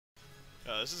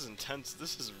This is intense.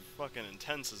 This is fucking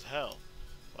intense as hell.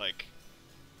 Like,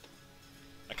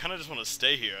 I kind of just want to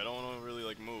stay here. I don't want to really,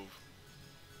 like, move.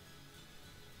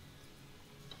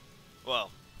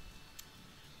 Well,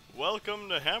 welcome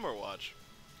to Hammerwatch.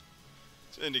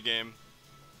 It's an indie game.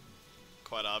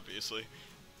 Quite obviously.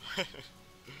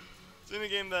 It's an indie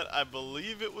game that I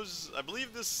believe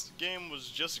this game was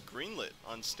just greenlit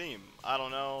on Steam. I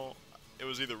don't know. It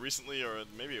was either recently or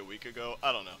maybe a week ago.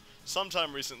 I don't know.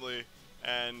 Sometime recently,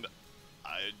 and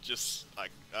I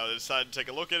decided to take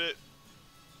a look at it,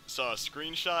 saw a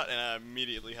screenshot, and I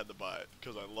immediately had to buy it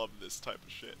because I love this type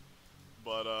of shit.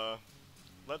 But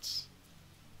let's.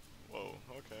 Whoa.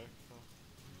 Okay.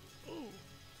 Ooh.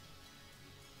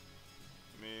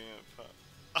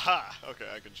 Aha! Okay,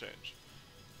 I can change.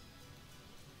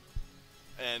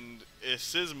 And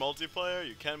this is multiplayer.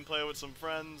 You can play with some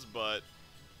friends, but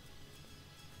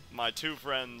my two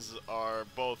friends are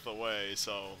both away,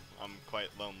 so I'm quite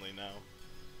lonely now.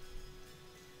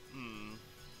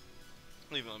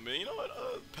 Leave it on me. You know what,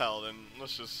 Paladin?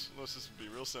 Let's just be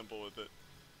real simple with it.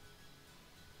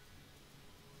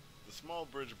 The small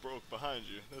bridge broke behind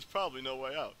you. There's probably no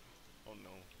way out. Oh no.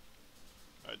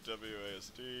 Alright,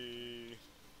 WASD.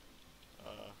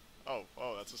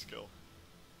 Oh, that's a skill.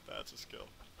 That's a skill.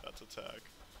 That's attack.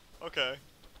 Okay.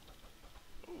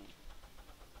 Ooh.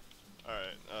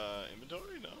 Alright,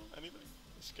 inventory? No? Anything?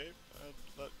 Escape?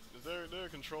 Is there a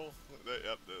control?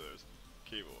 Yep, there's.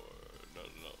 Keyboard. No.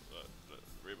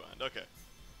 Rebind. Okay.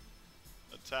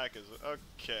 Attack is.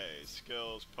 Okay.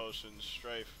 Skills, potions,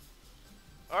 strafe.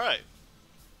 Alright.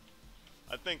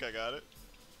 I think I got it.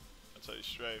 That's how you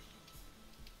strafe.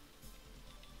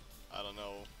 I don't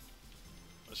know.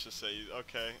 Let's just say,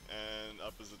 okay, and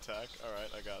up is attack.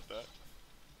 Alright, I got that.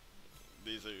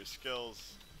 These are your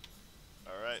skills.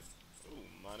 Alright. Ooh,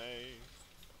 money.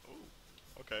 Ooh,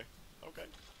 okay.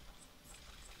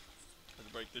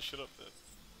 Let's break this shit up then.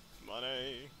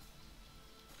 Money.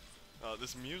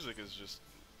 This music is just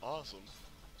awesome.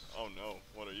 Oh no,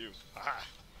 what are you? Ah!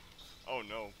 Oh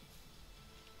no.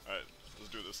 Alright,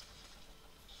 let's do this.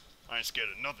 I ain't scared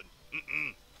of nothing.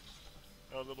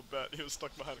 Oh, little bat, he was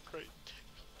stuck behind a crate.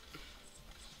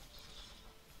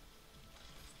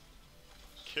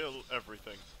 Kill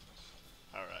everything.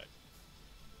 Alright.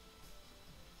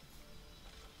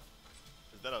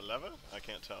 Is that a lever? I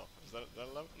can't tell. Is that a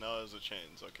lever? No, those are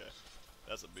chains. Okay.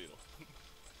 That's a beetle.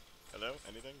 Hello?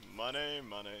 Anything? Money.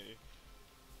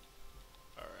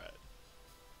 Alright.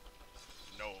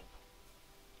 No.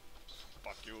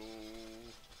 Fuck you.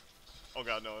 Oh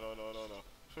god, no.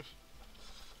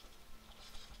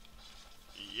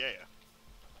 Yeah.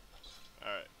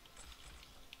 Alright.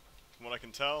 From what I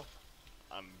can tell,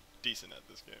 I'm decent at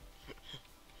this game.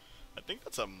 I think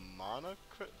that's a mana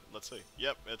crystal. Let's see.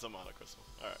 Yep, it's a mana crystal.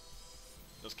 Alright.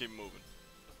 Let's keep moving.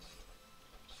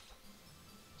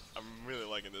 I'm really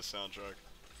liking this soundtrack.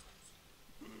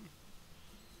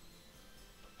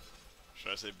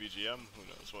 Should I say BGM? Who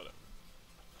knows? Whatever.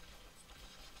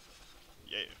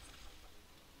 Yeah.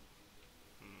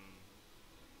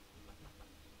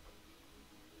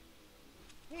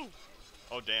 Woo!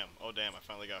 Oh damn, I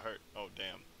finally got hurt. Oh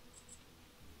damn.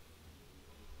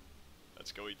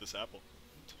 Let's go eat this apple.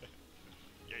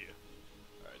 Yeah.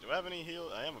 Alright, do I have any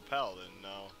heals? I am a paladin.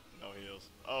 No heals.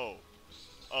 Oh,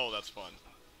 that's fun.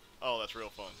 Oh, that's real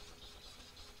fun.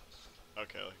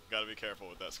 Okay, gotta be careful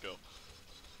with that skill.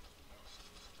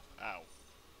 Ow.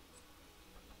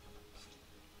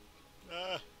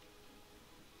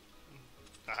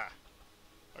 Haha.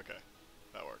 Okay,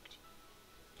 that worked.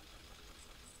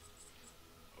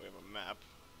 We have a map.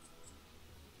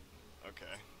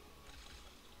 Okay.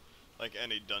 Like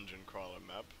any dungeon crawler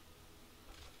map.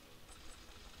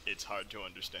 It's hard to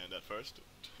understand at first.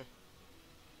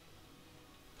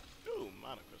 Ooh,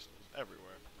 mana crystals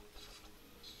everywhere.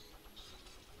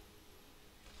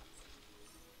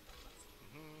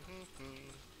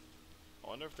 I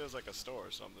wonder if there's like a store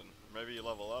or something. Maybe you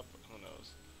level up? Who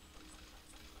knows?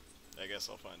 I guess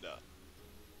I'll find out.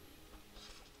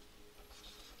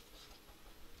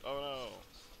 Oh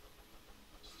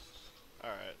no!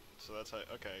 Alright, so that's how.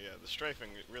 Okay, yeah, the strafing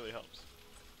really helps.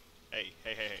 Hey,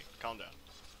 calm down.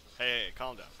 Hey,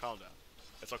 calm down.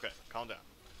 It's okay, calm down.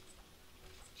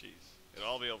 Jeez, it'll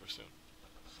all be over soon.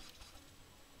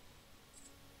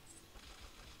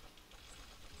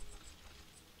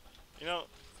 You know,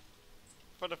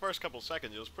 for the first couple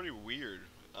seconds, it was pretty weird,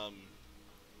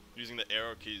 using the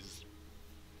arrow keys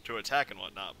to attack and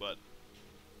whatnot, but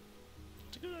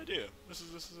it's a good idea. It's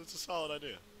a solid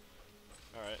idea.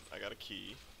 Alright, I got a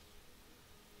key.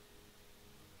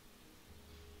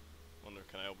 Wonder,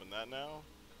 can I open that now?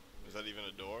 Is that even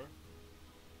a door?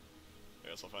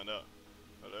 guess I'll find out.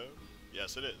 Hello?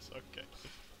 Yes, it is. Okay.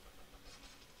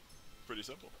 Pretty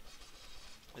simple.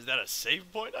 Is that a save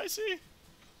point I see?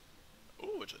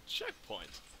 Ooh, it's a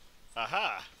checkpoint.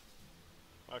 Aha!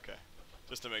 Okay.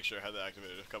 Just to make sure I had that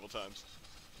activated a couple times.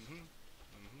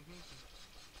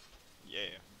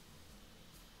 Yeah.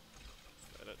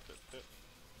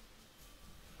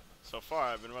 So far,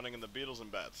 I've been running in the beetles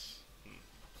and bats.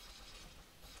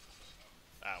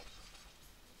 Ow.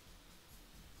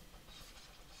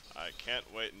 I can't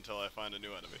wait until I find a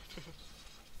new enemy.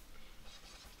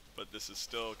 But this is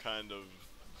still kind of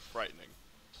frightening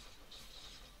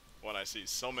when I see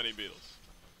so many beetles.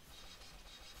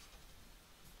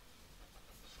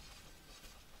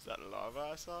 Is that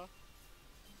lava I saw?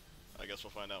 I guess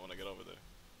we'll find out when I get over there.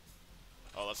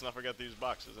 Oh, let's not forget these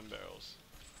boxes and barrels.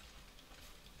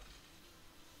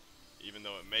 Even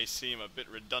though it may seem a bit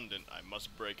redundant, I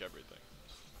must break everything.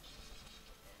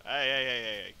 Hey, hey, hey,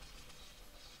 hey, hey.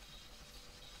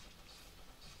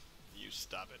 You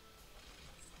stop it.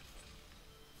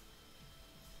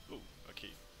 Ooh, a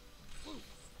key. Woo.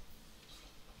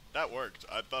 That worked.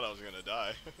 I thought I was gonna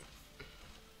die.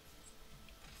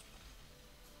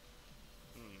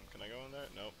 Can I go in there?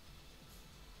 Nope.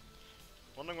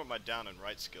 Wondering what my down and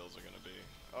right skills are gonna be.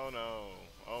 Oh no.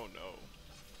 Oh no.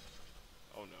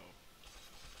 Oh no.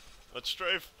 Let's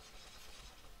strafe.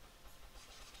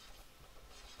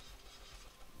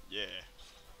 Yeah.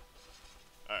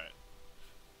 Alright.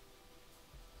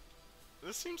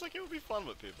 This seems like it would be fun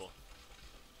with people.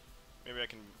 Maybe I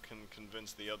can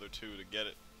convince the other two to get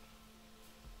it.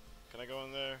 Can I go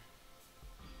in there?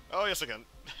 Oh, yes I can.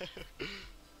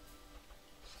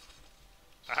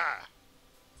 Aha!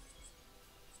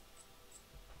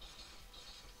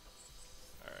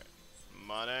 Alright.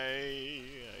 Money.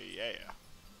 Yeah.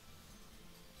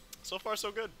 So far,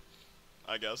 so good.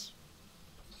 I guess.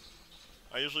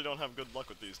 I usually don't have good luck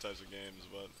with these types of games,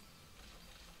 but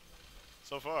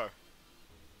so far.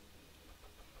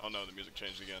 Oh no, the music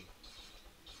changed again.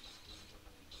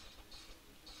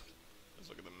 Let's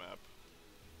look at the map.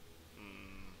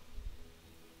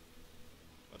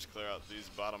 Let's clear out these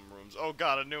bottom rooms. Oh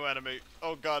god, a new enemy.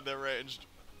 Oh god, they're ranged.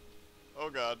 Oh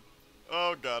god.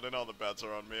 Oh god, and all the bats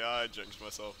are on me. I jinxed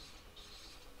myself.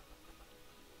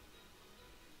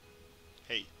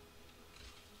 Hey.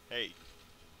 Hey.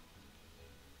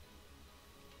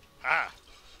 Ah!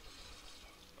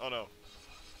 Oh no.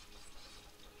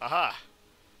 Aha!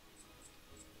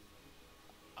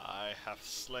 I have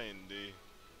slain thee.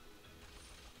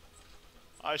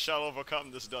 I shall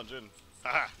overcome this dungeon.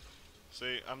 Haha!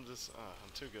 See, I'm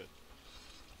too good.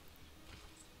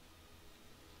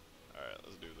 Alright,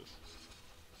 let's do this.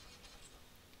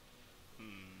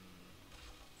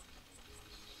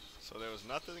 So there was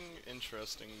nothing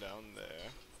interesting down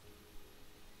there.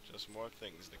 Just more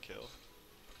things to kill.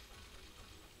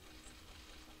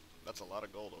 That's a lot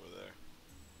of gold over there.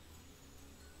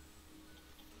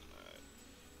 Alright.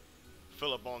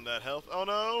 Fill up on that health. Oh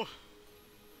no!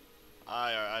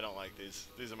 I don't like these.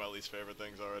 These are my least favorite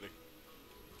things already.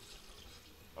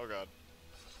 Oh god.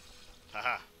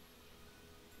 Haha.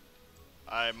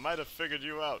 I might have figured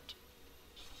you out.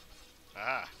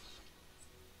 Haha.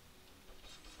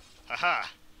 Haha!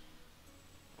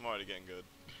 I'm already getting good.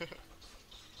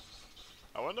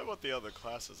 I wonder what the other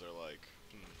classes are like.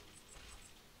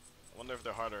 I wonder if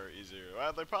they're harder or easier.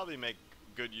 Well, they probably make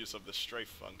good use of the strafe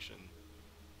function.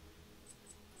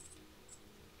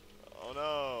 Oh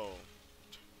no!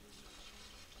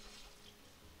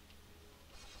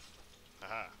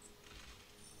 Haha.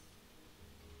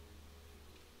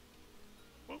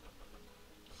 Whoop.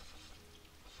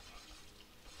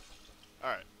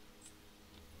 Alright.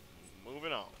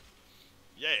 Moving on.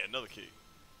 Yeah, another key.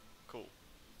 Cool.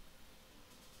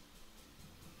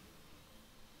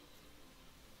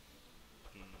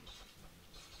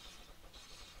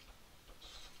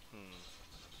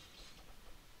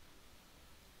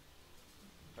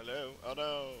 Hello? Oh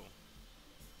no!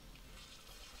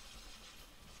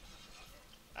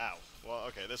 Ow. Well,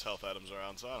 okay, this health item's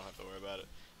around, so I don't have to worry about it.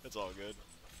 It's all good.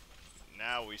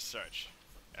 Now we search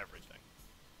everything.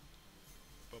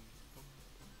 Boom, boom.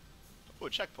 Ooh, a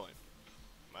checkpoint.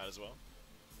 Might as well.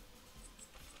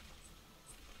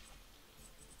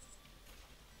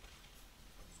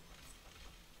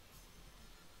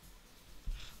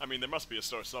 I mean, there must be a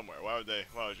store somewhere. Why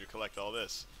would you collect all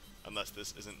this? Unless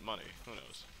this isn't money. Who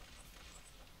knows?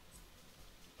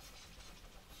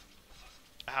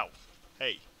 Ow.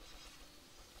 Hey.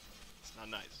 It's not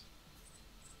nice.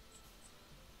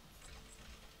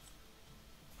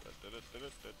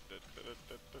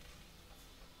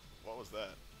 What was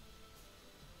that?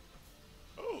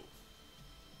 Oh.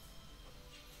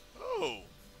 Oh.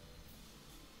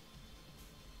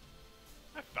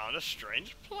 found a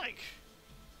strange plank.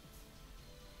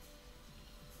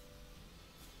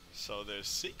 So there's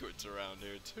secrets around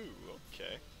here too,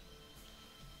 okay.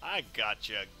 I got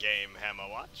you, game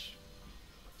Hammerwatch.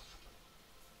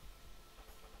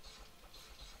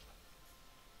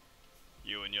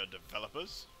 You and your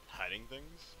developers hiding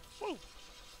things? Woo!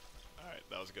 Alright,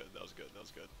 that was good, that was good, that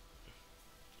was good.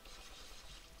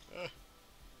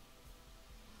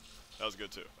 That was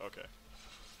good too, okay.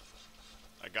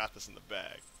 I got this in the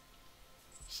bag.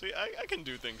 See, I can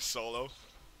do things solo.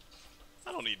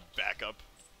 I don't need backup.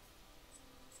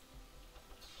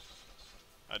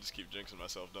 I just keep jinxing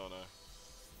myself, don't I?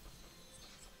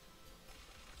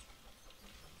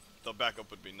 The backup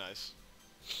would be nice.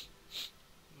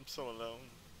 I'm so alone.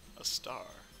 A star.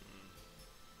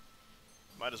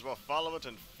 Might as well follow it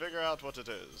and figure out what it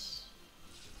is.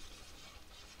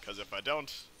 'Cause if I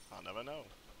don't, I'll never know.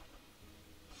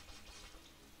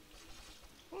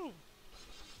 Woo!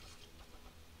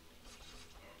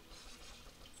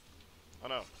 Oh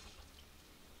no.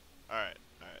 Alright,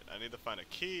 alright. I need to find a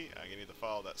key, I need to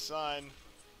follow that sign,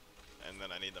 and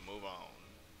then I need to move on.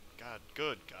 God,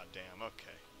 good, goddamn,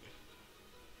 okay.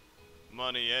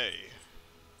 Money A.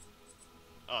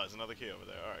 Oh, there's another key over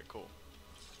there. Alright, cool.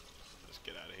 Let's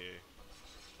get out of here.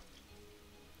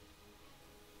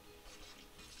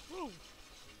 Woo!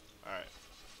 Alright.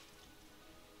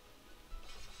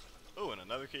 Ooh, and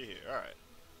another key here. Alright.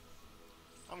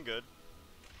 I'm good.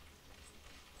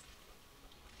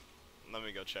 Let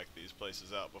me go check these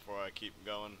places out before I keep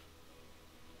going.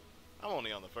 I'm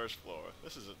only on the first floor.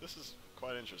 This is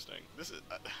quite interesting.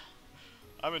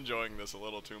 I'm enjoying this a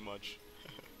little too much.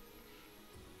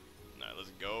 Alright,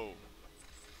 let's go.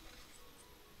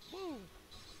 Woo!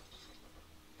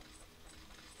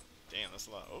 Damn, that's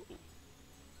a lot. Oh.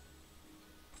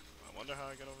 I wonder how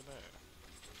I get over there.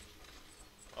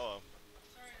 Oh.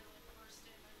 Sorry, I forced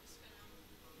it. I'm just gonna.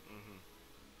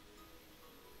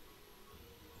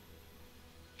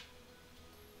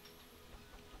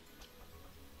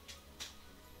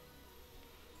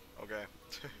 Okay.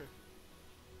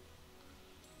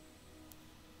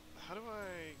 How do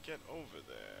I get over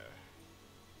there?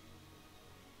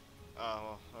 Oh,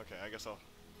 well, okay, I guess I'll...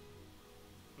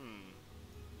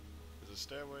 There's a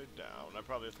stairway down. I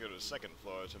probably have to go to the second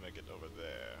floor to make it over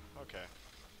there. Okay.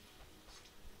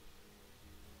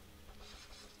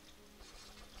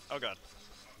 Oh god.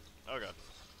 Oh god.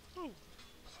 Ooh.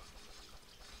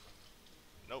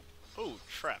 Nope. Ooh,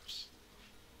 traps.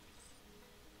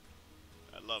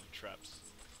 I love traps.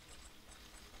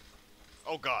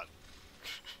 Oh god.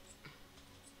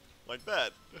 Like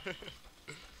that.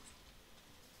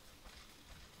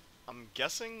 I'm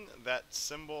guessing that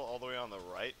symbol all the way on the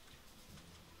right.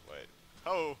 Wait.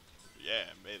 Oh!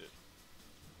 Yeah, made it.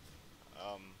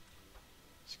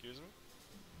 Excuse me?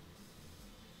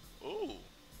 Ooh!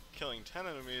 Killing 10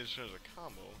 enemies shows a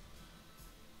combo.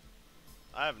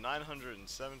 I have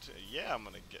 970. Yeah, I'm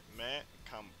gonna get man.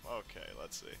 Okay,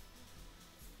 let's see.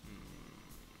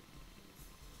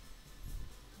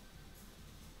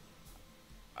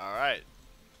 Alright.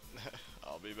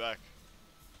 I'll be back.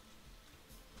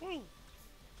 Woo!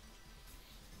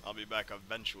 I'll be back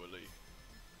eventually.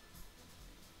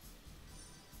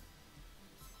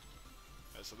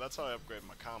 Alright, so that's how I upgrade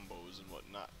my combos and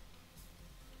whatnot.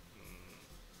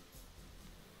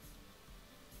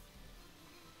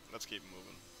 Let's keep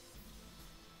moving.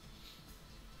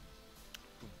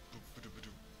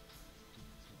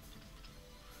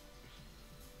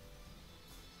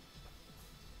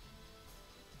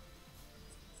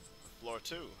 Floor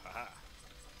 2, haha.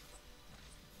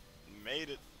 Made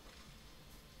it.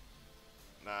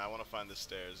 Nah, I want to find the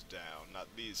stairs down, not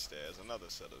these stairs, another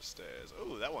set of stairs.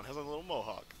 Ooh, that one has a little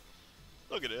mohawk.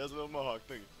 Look at it, it has a little mohawk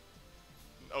thing.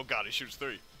 Oh god, he shoots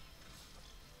 3.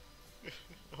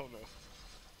 Oh no.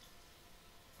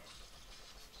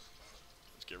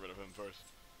 Let's get rid of him first.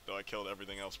 Though I killed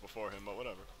everything else before him, but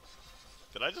whatever.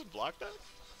 Did I just block that?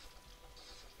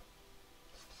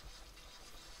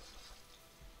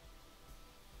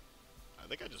 I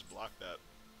think I just blocked that.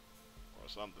 Or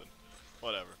something.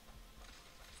 Whatever.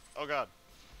 Oh god.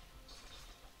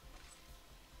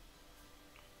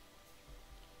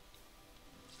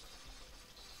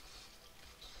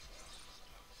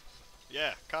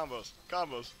 Yeah, combos.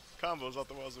 Combos. Combos out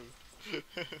the wazoo.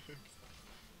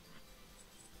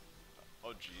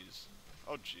 Oh jeez.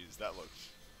 Oh jeez, that looks...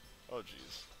 Oh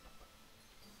jeez.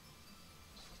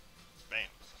 Bam.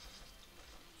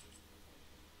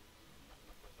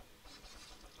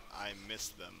 I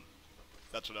missed them.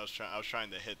 That's what I was trying. I was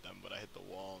trying to hit them, but I hit the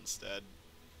wall instead.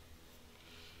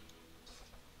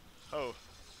 Oh.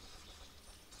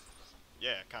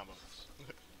 Yeah, combos.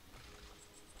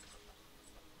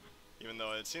 Even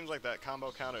though it seems like that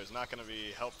combo counter is not going to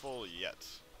be helpful yet.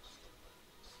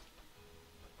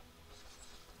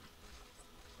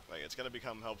 Like, it's going to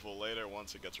become helpful later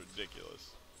once it gets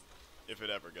ridiculous. If it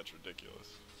ever gets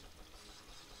ridiculous.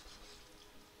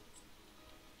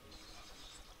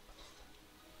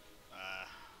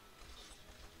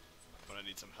 I'm gonna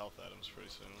need some health items pretty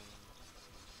soon.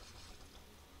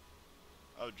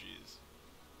 Oh jeez.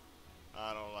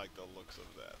 I don't like the looks of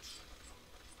that.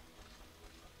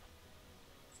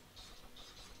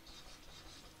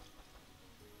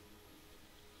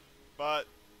 But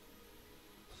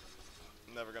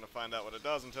I'm never gonna find out what it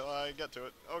does until I get to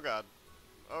it. Oh god.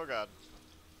 Oh god.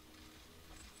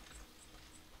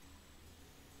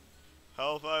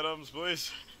 Health items,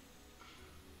 please.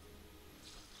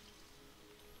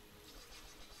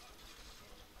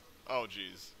 Oh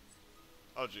jeez.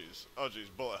 Oh jeez. Oh jeez.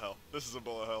 Bullet hell. This is a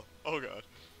bullet hell. Oh god.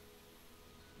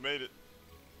 Made it.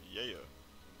 Yeah.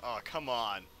 Oh, come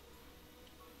on.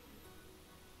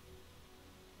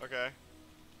 Okay.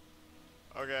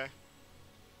 Okay.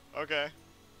 Okay.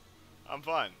 I'm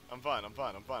fine. I'm fine. I'm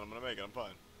fine. I'm fine. I'm gonna make it. I'm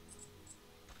fine.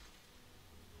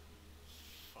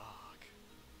 Fuck.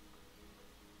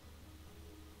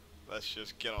 Let's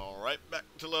just get on right back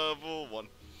to level 1.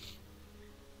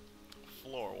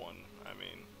 Floor 1, I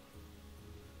mean.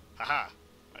 Haha!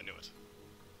 I knew it.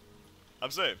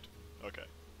 I'm saved. Okay.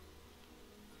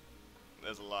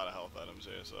 There's a lot of health items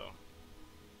here, so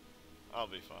I'll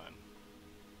be fine.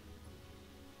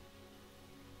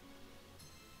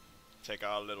 Take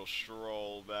our little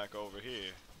stroll back over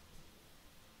here.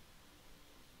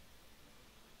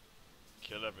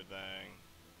 Kill everything.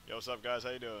 Yo, what's up, guys? How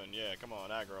you doing? Yeah, come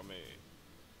on, aggro me.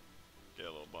 Get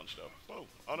a little bunched up. Whoa!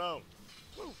 Oh no!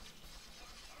 Woo!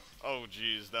 Oh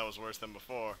jeez, that was worse than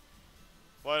before.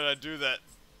 Why did I do that?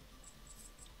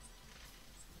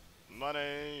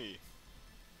 Money!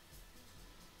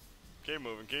 Keep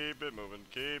moving, keep it moving,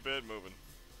 keep it moving.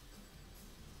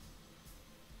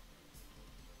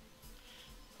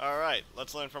 Alright,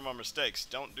 let's learn from our mistakes.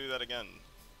 Don't do that again.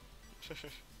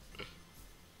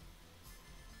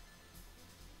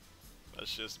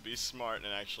 Let's just be smart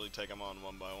and actually take them on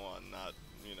one by one, not,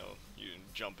 you know, you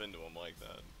jump into them like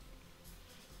that.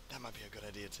 That might be a good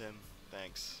idea, Tim.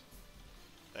 Thanks.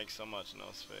 Thanks so much,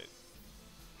 Nosphate.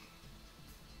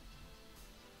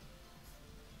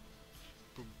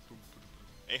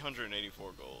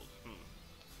 884 gold.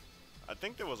 I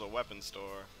think there was a weapon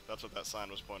store. That's what that sign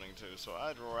was pointing to. So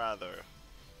I'd rather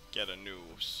get a new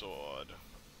sword.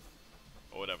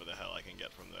 Or whatever the hell I can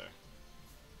get from there.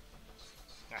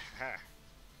 Aha!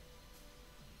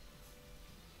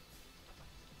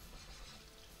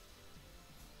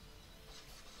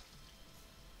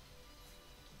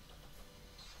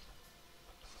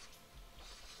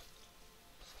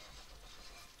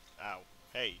 Ow.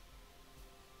 Hey.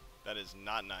 That is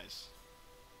not nice.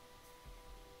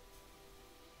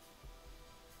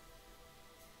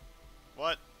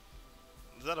 What?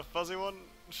 Is that a fuzzy one?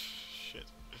 Shit.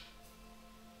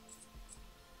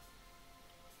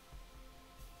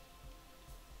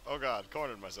 Oh god,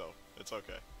 cornered myself. It's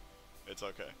okay. It's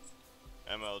okay.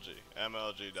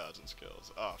 MLG dodging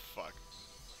skills. Oh fuck.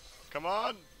 Come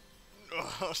on!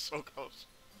 Oh, so close.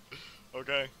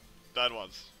 Okay. Died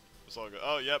once. It's all good.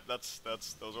 Oh, yep, those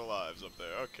are lives up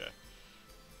there. Okay.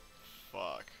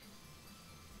 Fuck.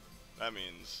 That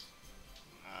means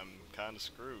I'm kinda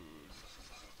screwed.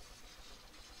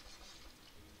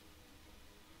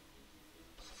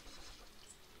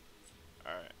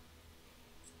 Alright.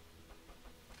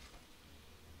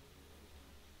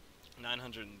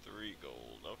 903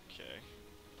 gold, okay.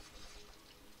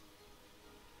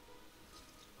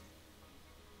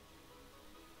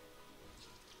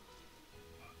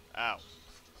 Ow.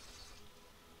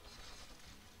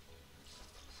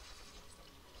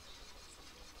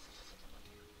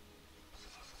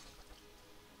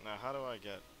 Now, how do I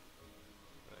get...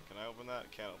 Can I open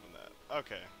that? Can't open that.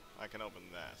 Okay, I can open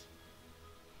that.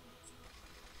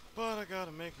 But I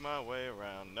gotta make my way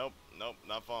around. Nope, nope,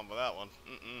 not falling for that one.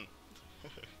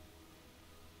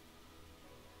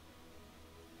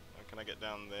 Can I get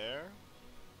down there?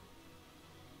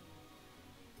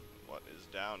 What is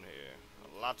down here?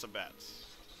 Lots of bats.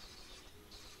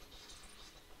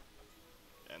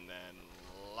 And then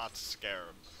lots of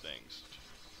scarab things.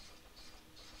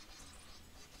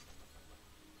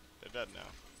 They're dead now.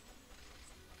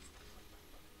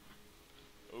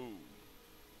 Ooh.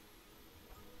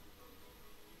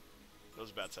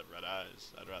 Those bats have red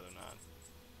eyes. I'd rather not.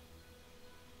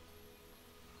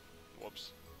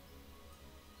 Whoops.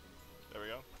 There we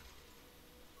go.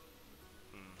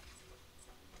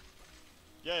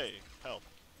 Yay! Health.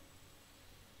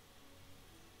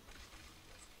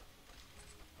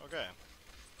 Okay.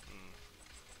 Hmm.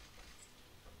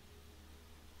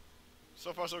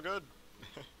 So far, so good.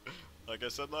 Like I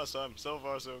said last time, so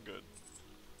far, so good.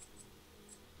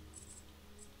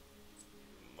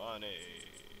 Money.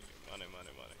 Money, money,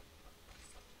 money.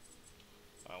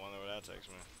 I wonder where that takes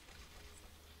me.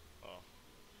 Oh.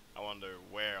 I wonder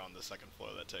where on the second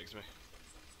floor that takes me.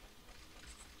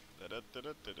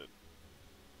 Da-da-da-da-da-da.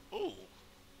 Ooh.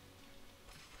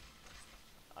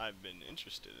 I've been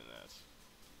interested in that.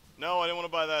 No, I didn't want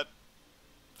to buy that.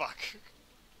 Fuck.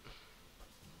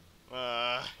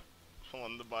 I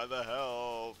wanted to buy the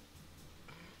help.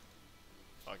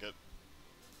 Fuck it.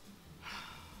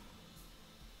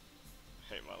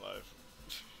 Hate my life.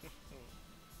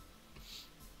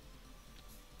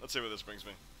 Let's see where this brings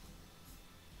me.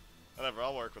 Whatever,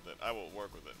 I'll work with it. I will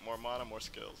work with it. More mana, more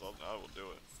skills. I will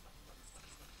do it.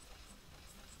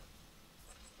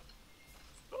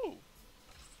 Ooh.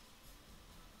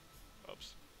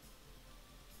 Oops.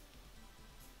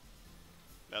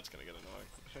 That's gonna get annoying.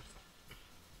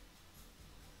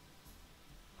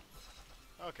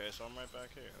 Okay, so I'm right back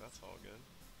here. That's all good.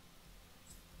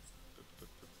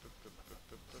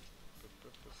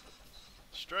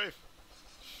 Strafe!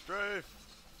 Strafe!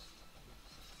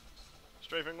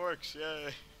 Strafing works,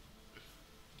 yay!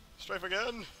 Strafe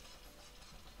again!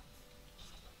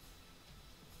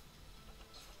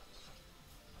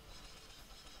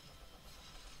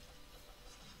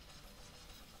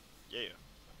 Yeah.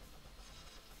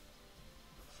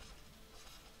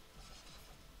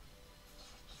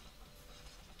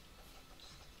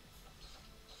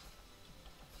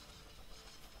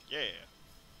 Yeah.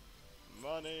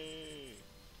 Money!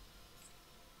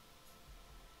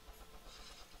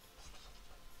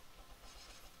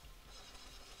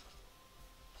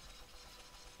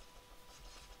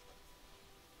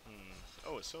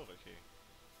 Oh, a silver key.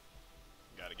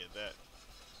 Gotta get that.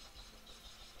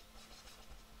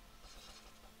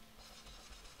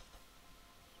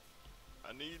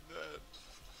 I need that.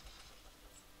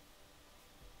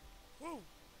 Woo!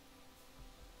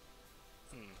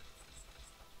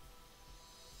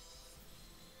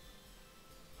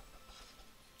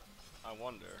 I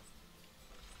wonder.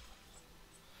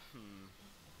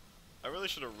 I really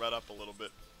should have read up a little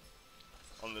bit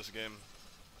on this game.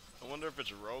 I wonder if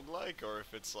it's roguelike or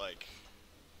if it's like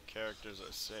characters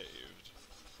are saved.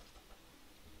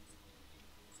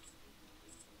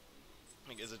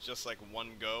 Like, is it just like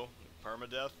one go,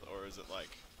 permadeath, or is it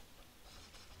like...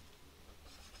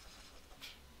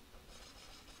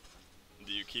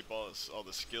 Do you keep all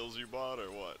the skills you bought, or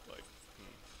what? Like,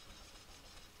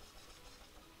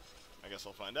 I guess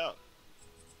I'll find out.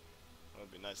 It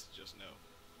would be nice to just know.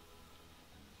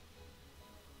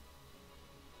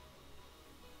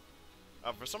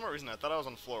 For some reason, I thought I was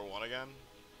on floor 1 again.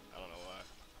 I don't know why.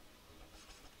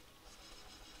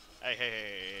 Hey, hey, hey,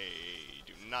 hey, hey,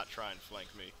 do not try and flank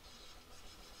me.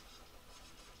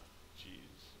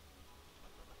 Jeez.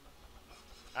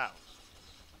 Ow.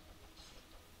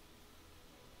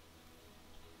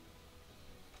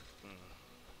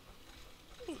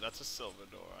 Ooh, that's a silver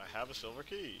door. I have a silver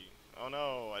key. Oh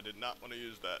no, I did not want to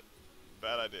use that.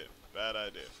 Bad idea. Bad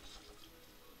idea.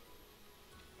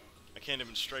 I can't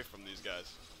even strafe from these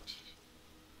guys.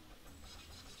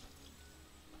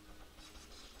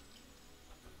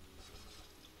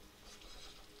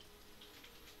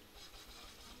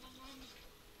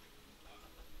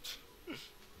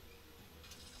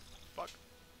 Fuck.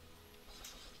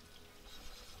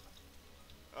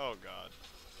 Oh god.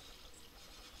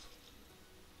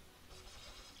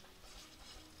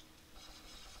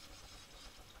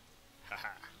 Haha.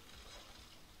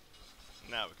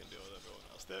 Now we can deal with everyone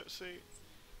else. There, see?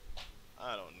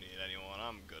 I don't need anyone.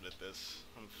 I'm good at this.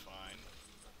 I'm fine.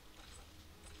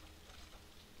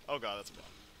 Oh god, that's a bomb.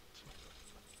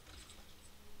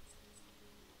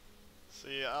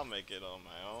 See, I'll make it on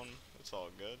my own. It's all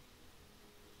good.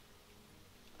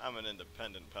 I'm an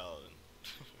independent paladin.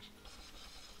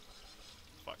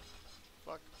 Fuck.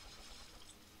 Fuck.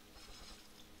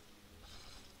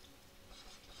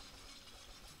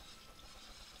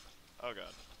 Oh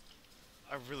god.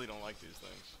 I really don't like these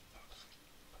things.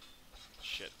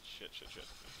 Shit, shit, shit, shit.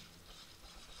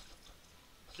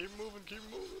 Keep moving, keep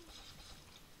moving.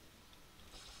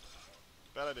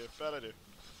 Bad idea, bad idea.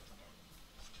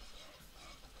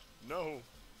 No.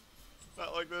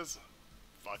 Not like this.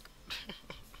 Fuck.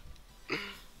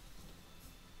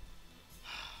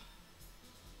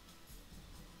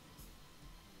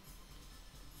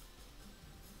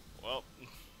 Well.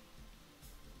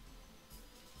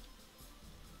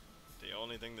 The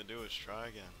only thing to do is try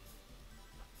again.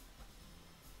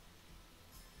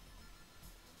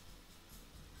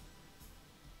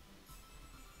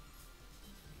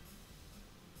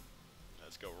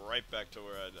 go right back to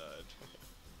where I died.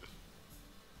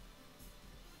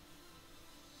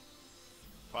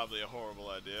 Probably a horrible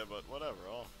idea, but whatever.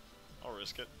 I'll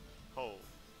risk it. Oh,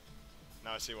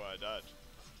 now I see why I died.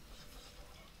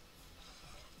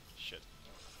 Shit.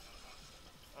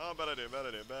 Oh, bad idea, bad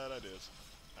ideas.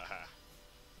 Aha.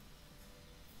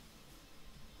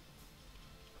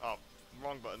 Oh,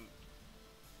 wrong button.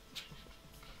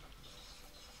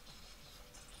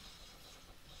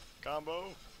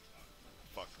 Combo.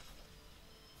 Fuck.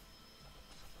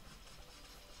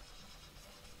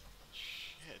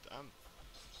 Shit,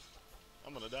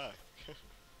 I'm gonna die.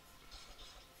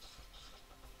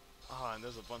 Ah, and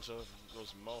there's a bunch of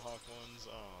those mohawk ones.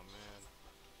 Oh man.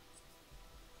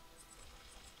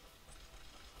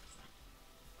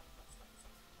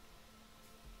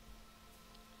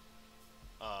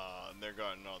 And they're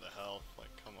guarding all the health. Like,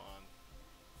 come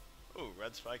on. Ooh,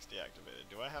 red spikes deactivated.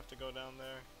 Do I have to go down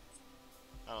there?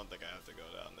 I don't think I have to go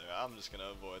down there. I'm just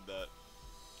gonna avoid that.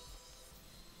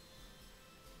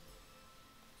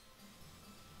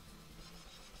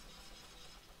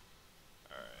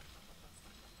 Alright.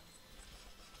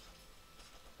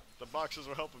 The boxes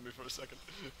were helping me for a second.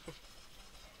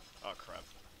 Oh, crap.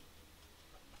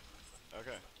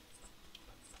 Okay.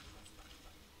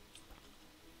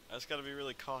 I just gotta be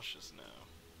really cautious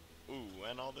now. Ooh,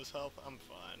 and all this health? I'm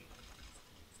fine.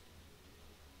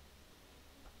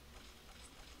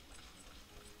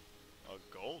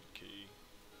 A gold key?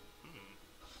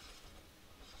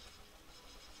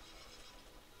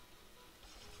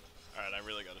 Alright, I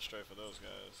really gotta stray for those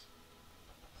guys.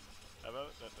 How about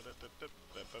it?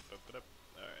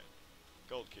 Alright.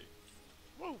 Gold key.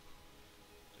 Woo!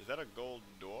 Is that a gold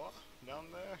door down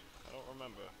there? I don't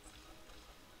remember.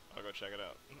 I'll go check it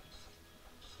out.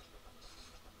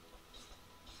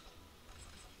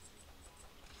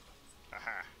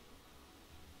 Haha.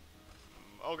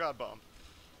 Oh god, bomb.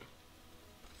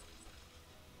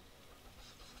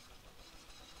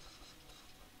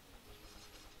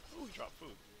 Ooh, we dropped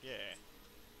food. Yeah.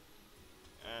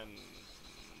 And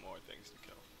more things to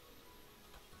kill.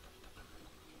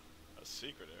 A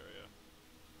secret area.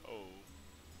 Oh.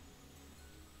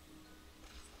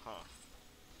 Huh.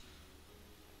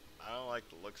 I don't like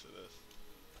the looks of this.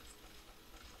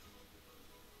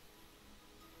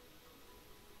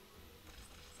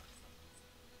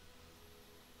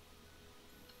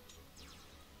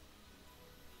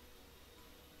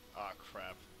 Ah,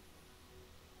 crap.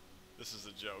 This is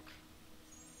a joke.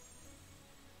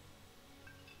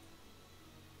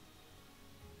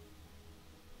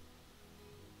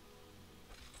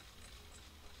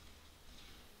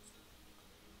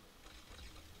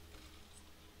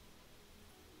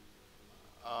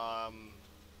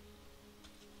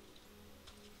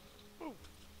 Whew.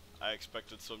 I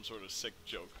expected some sort of sick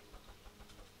joke.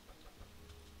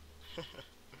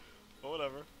 Well,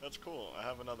 whatever. That's cool. I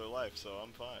have another life, so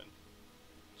I'm fine.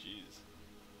 Jeez.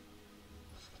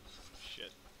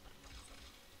 Shit.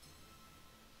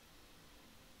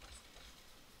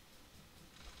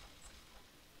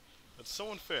 That's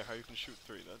so unfair how you can shoot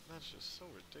 3. That's just so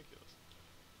ridiculous.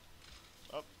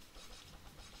 Up.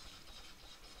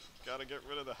 Gotta get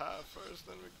rid of the hive first,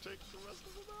 then we can take the rest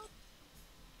of it out.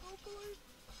 Hopefully.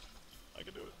 I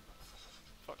can do it.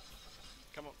 Fuck.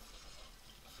 Come on.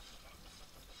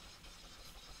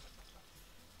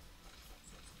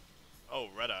 Oh,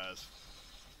 red eyes.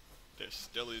 They're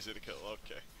still easy to kill.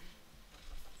 Okay.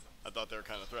 I thought they were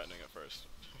kind of threatening at first.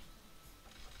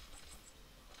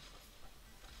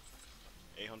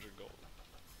 800 gold.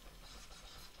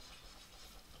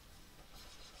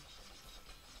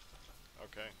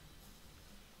 Okay.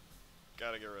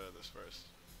 Gotta get rid of this first.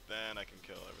 Then I can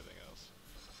kill everything else.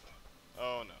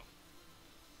 Oh no.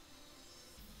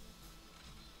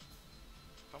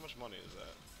 How much money is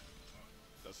that?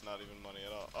 That's not even money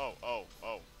at all. Oh, oh,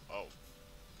 oh, oh.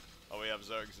 Oh, we have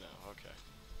Zergs now. Okay.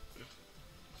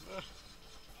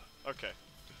 Okay.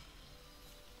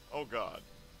 Oh god.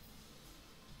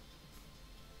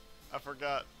 I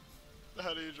forgot.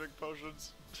 How do you drink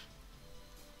potions?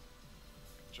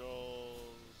 Controls.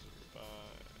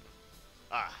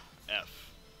 Ah, F.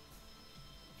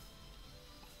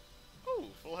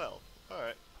 Ooh, full health.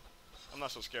 Alright. I'm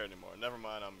not so scared anymore. Never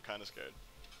mind, I'm kinda scared.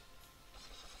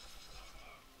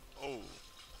 Oh.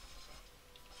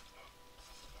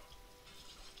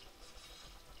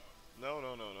 No,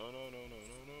 no, no, no, no, no, no, no,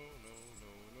 no, no, no,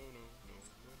 no, no, no.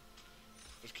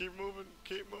 Just keep moving,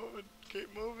 keep moving,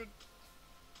 keep moving.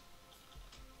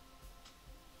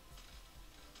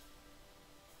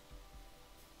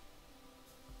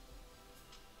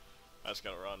 I just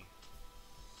gotta run.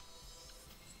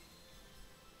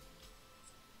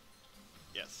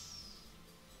 Yes.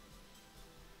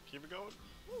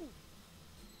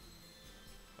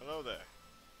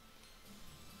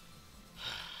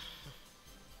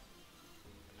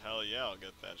 yeah, I'll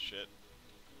get that shit.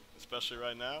 Especially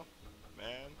right now,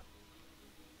 man.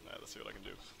 Alright, let's see what I can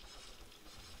do.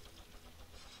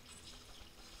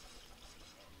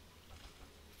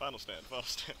 Final stand, final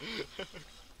stand.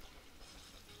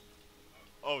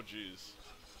 Oh, jeez.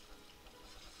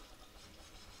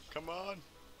 Come on.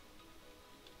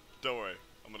 Don't worry,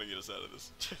 I'm gonna get us out of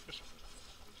this.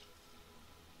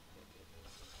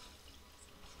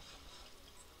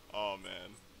 Oh,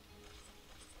 man.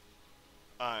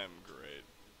 I'm great.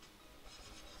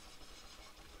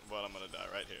 But I'm gonna die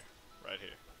right here. Right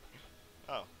here.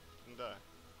 Oh, didn't die.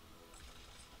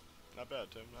 Not bad,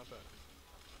 Tim, not bad.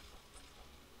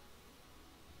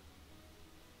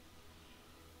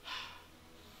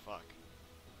 Fuck.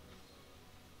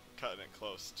 Cutting it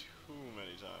close too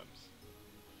many times.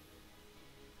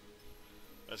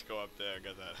 Let's go up there,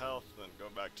 get that health, then go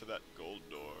back to that gold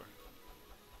door.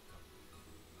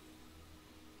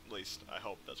 At least, I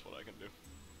hope that's what I can do.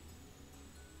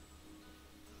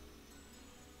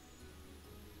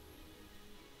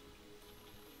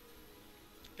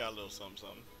 Got a little something.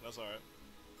 That's alright.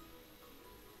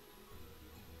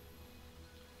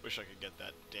 Wish I could get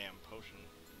that damn potion.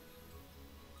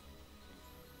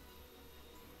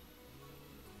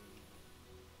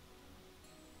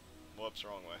 Whoops,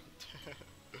 wrong way.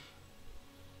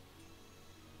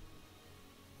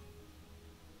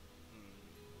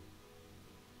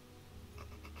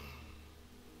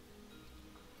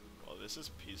 Well, this is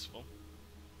peaceful.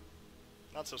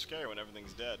 Not so scary when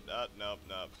everything's dead. Nope.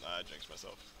 I jinxed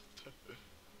myself.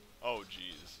 Oh,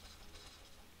 jeez.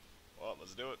 Well,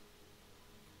 let's do it.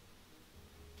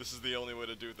 This is the only way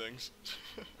to do things.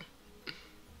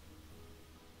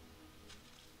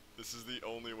 This is the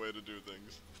only way to do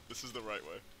things. This is the right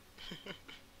way.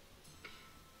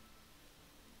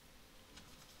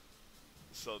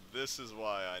 So this is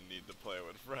why I need to play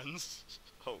with friends.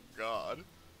 Oh god.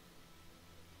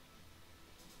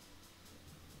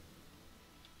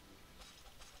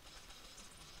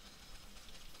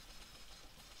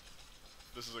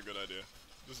 This is a good idea.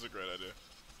 This is a great idea.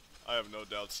 I have no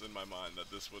doubts in my mind that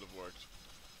this would have worked.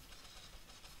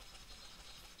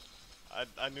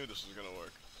 I knew this was gonna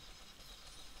work.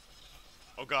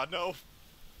 Oh god, no!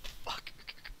 Fuck.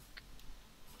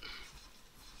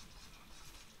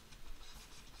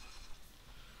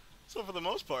 So for the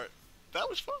most part, that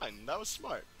was fine. That was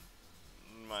smart.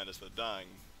 Minus the dying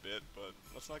bit, but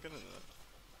let's not get into that.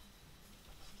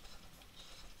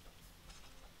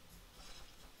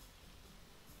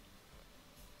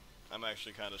 I'm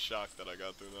actually kind of shocked that I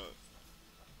got through that.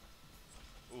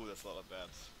 Ooh, that's a lot of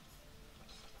bats.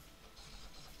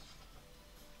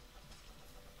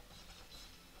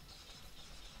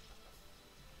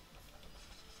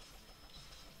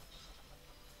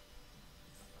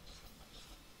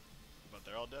 But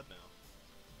they're all dead now.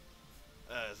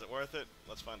 Is it worth it?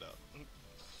 Let's find out.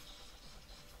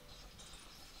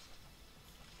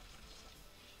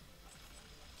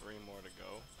 Three more to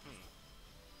go.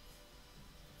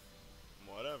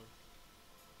 Whatever.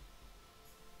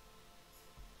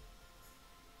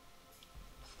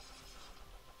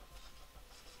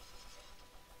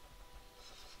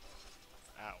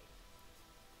 Ow.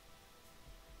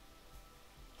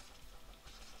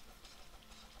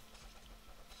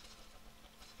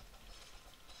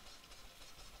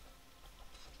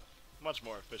 Much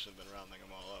more efficient than rounding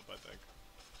them all up, I think.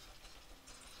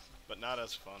 But not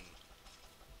as fun.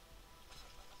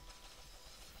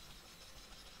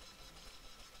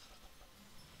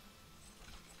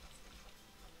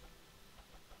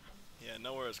 Yeah,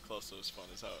 nowhere as close to as fun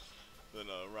as than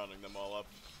rounding them all up.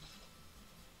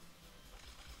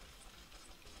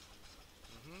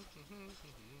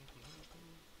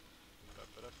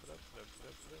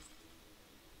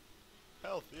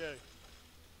 Health, yay!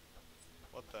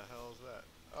 What the hell is that?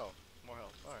 Oh, more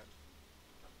health, alright.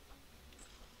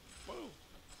 Woo!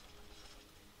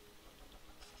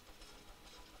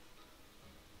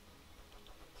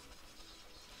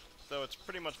 So it's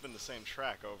pretty much been the same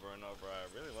track over and over. I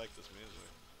really like this music.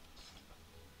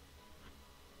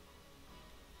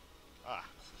 Ah,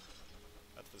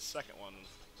 that's the second one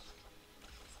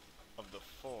of the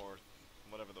fourth,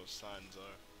 whatever those signs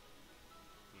are.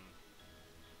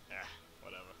 Yeah,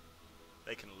 whatever.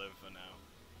 They can live for now.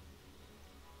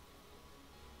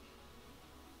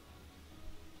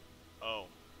 Oh.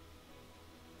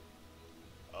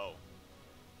 Oh.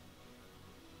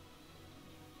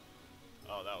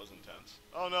 Oh, that was intense.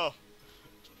 Oh no!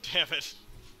 Damn it.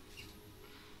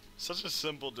 Such a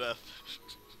simple death.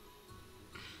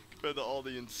 Compared to all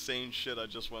the insane shit I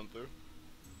just went through.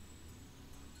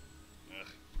 Ugh.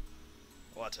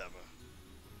 Whatever.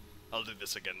 I'll do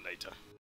this again later.